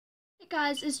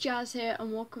guys, it's Jazz here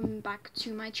and welcome back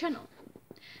to my channel.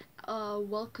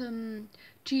 Welcome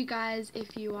to you guys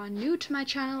if you are new to my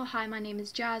channel. Hi, my name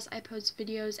is Jazz. I post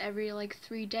videos every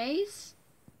 3 days.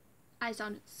 I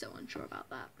sounded so unsure about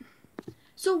that.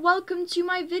 So welcome to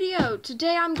my video.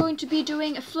 Today I'm going to be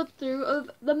doing a flip through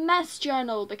of the mess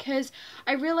journal because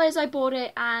I realized I bought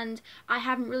it and I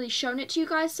haven't really shown it to you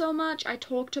guys so much. I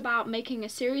talked about making a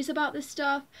series about this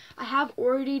stuff. I have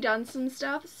already done some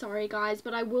stuff, sorry guys,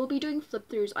 but I will be doing flip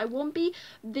throughs. I won't be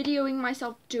videoing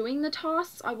myself doing the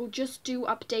tasks. I will just do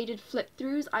updated flip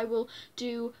throughs. I will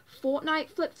do fortnight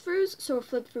flip throughs, so a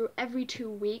flip through every 2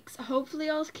 weeks.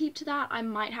 Hopefully I'll keep to that. I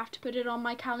might have to put it on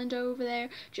my calendar over there,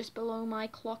 just below my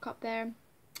clock up there.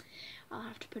 I'll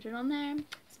have to put it on there.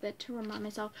 It's a bit to remind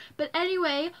myself. But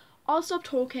anyway, I'll stop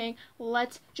talking.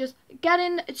 Let's just get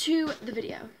into the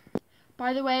video.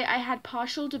 By the way, I had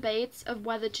partial debates of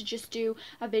whether to just do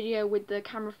a video with the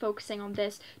camera focusing on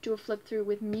this, do a flip through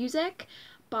with music.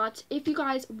 But if you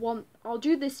guys want, I'll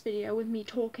do this video with me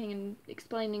talking and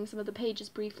explaining some of the pages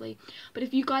briefly. But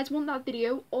if you guys want that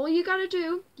video, all you gotta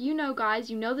do, you know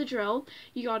guys, you know the drill,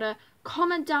 you gotta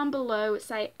comment down below,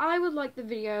 say I would like the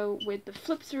video with the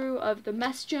flip through of the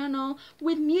mess journal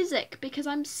with music, because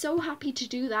I'm so happy to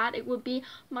do that. It would be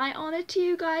my honor to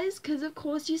you guys, because of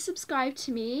course you subscribe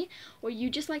to me, or you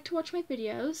just like to watch my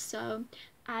videos, so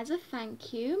as a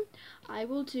thank you, I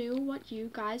will do what you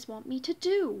guys want me to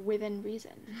do within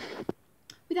reason.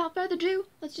 Without further ado,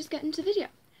 let's just get into the video.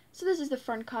 So this is the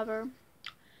front cover.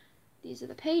 These are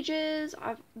the pages.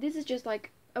 This is just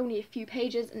only a few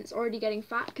pages and it's already getting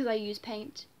fat because I use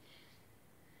paint.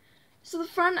 So the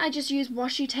front I just use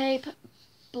washi tape,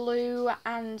 blue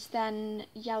and then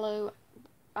yellow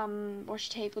washi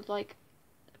tape with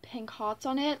pink hearts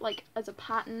on it, as a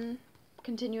pattern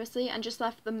continuously, and just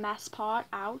left the mess part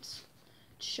out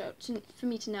for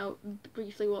me to know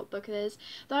briefly what book it is.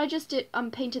 Then I just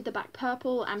painted the back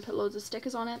purple and put loads of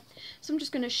stickers on it. So I'm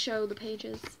just going to show the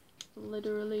pages,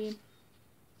 literally.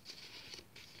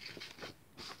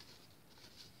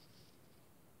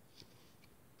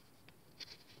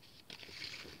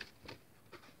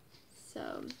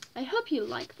 So I hope you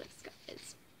like this,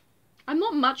 guys. I'm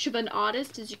not much of an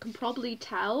artist, as you can probably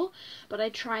tell, but I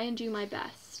try and do my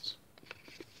best.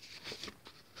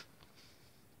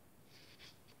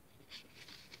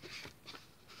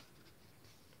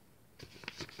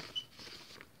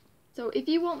 So if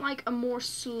you want a more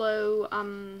slow,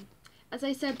 as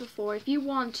I said before, if you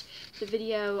want the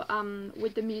video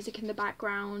with the music in the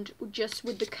background, just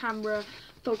with the camera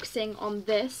focusing on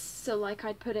this, so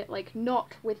I'd put it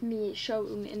not with me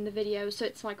shown in the video, so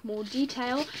it's more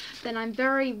detail, then I'm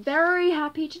very, very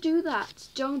happy to do that.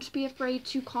 Don't be afraid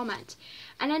to comment.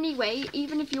 And anyway,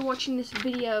 even if you're watching this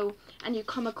video and you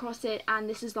come across it and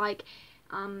this is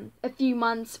a few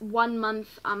months, 1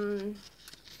 month,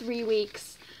 3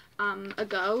 weeks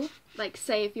ago,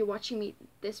 say if you're watching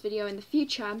this video in the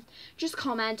future, just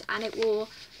comment and it will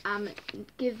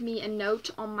give me a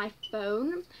note on my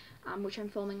phone, which I'm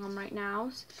filming on right now,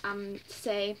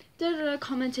 say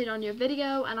commented on your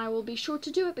video, and I will be sure to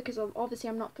do it because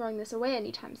obviously I'm not throwing this away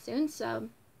anytime soon, so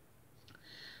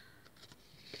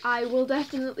I will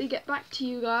definitely get back to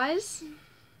you guys.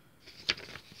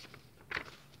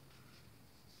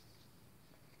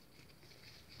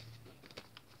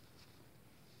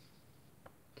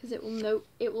 Because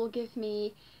it will give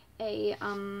me a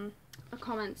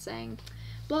comment saying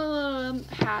blah, blah, blah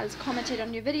has commented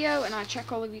on your video, and I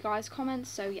check all of you guys' comments.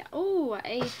 So yeah, oh,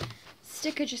 a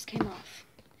sticker just came off.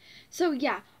 So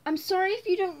yeah, I'm sorry if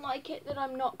you don't like it that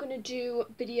I'm not gonna do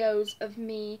videos of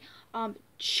me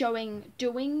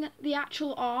doing the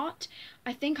actual art.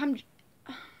 I think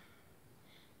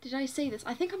did I say this?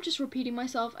 I think I'm just repeating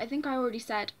myself. I think I already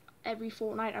said every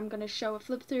fortnight I'm gonna show a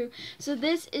flip through. So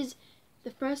this is the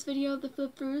first video of the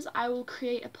flip throughs. I will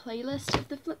create a playlist of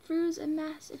the flip throughs and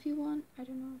mess if you want. I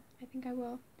don't know. I think I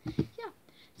will. Yeah.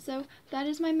 So that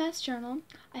is my mess journal.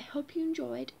 I hope you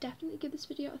enjoyed. Definitely give this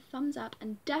video a thumbs up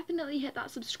and definitely hit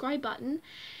that subscribe button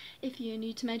if you're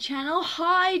new to my channel.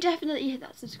 Hi, definitely hit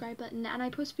that subscribe button, and I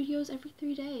post videos every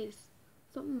 3 days.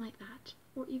 Something like that.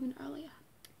 Or even earlier,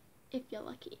 if you're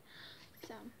lucky.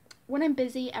 So when I'm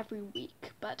busy, every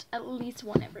week, but at least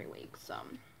one every week. So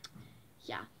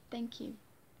yeah. Thank you.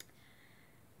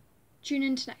 Tune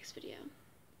in to next video.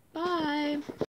 Bye.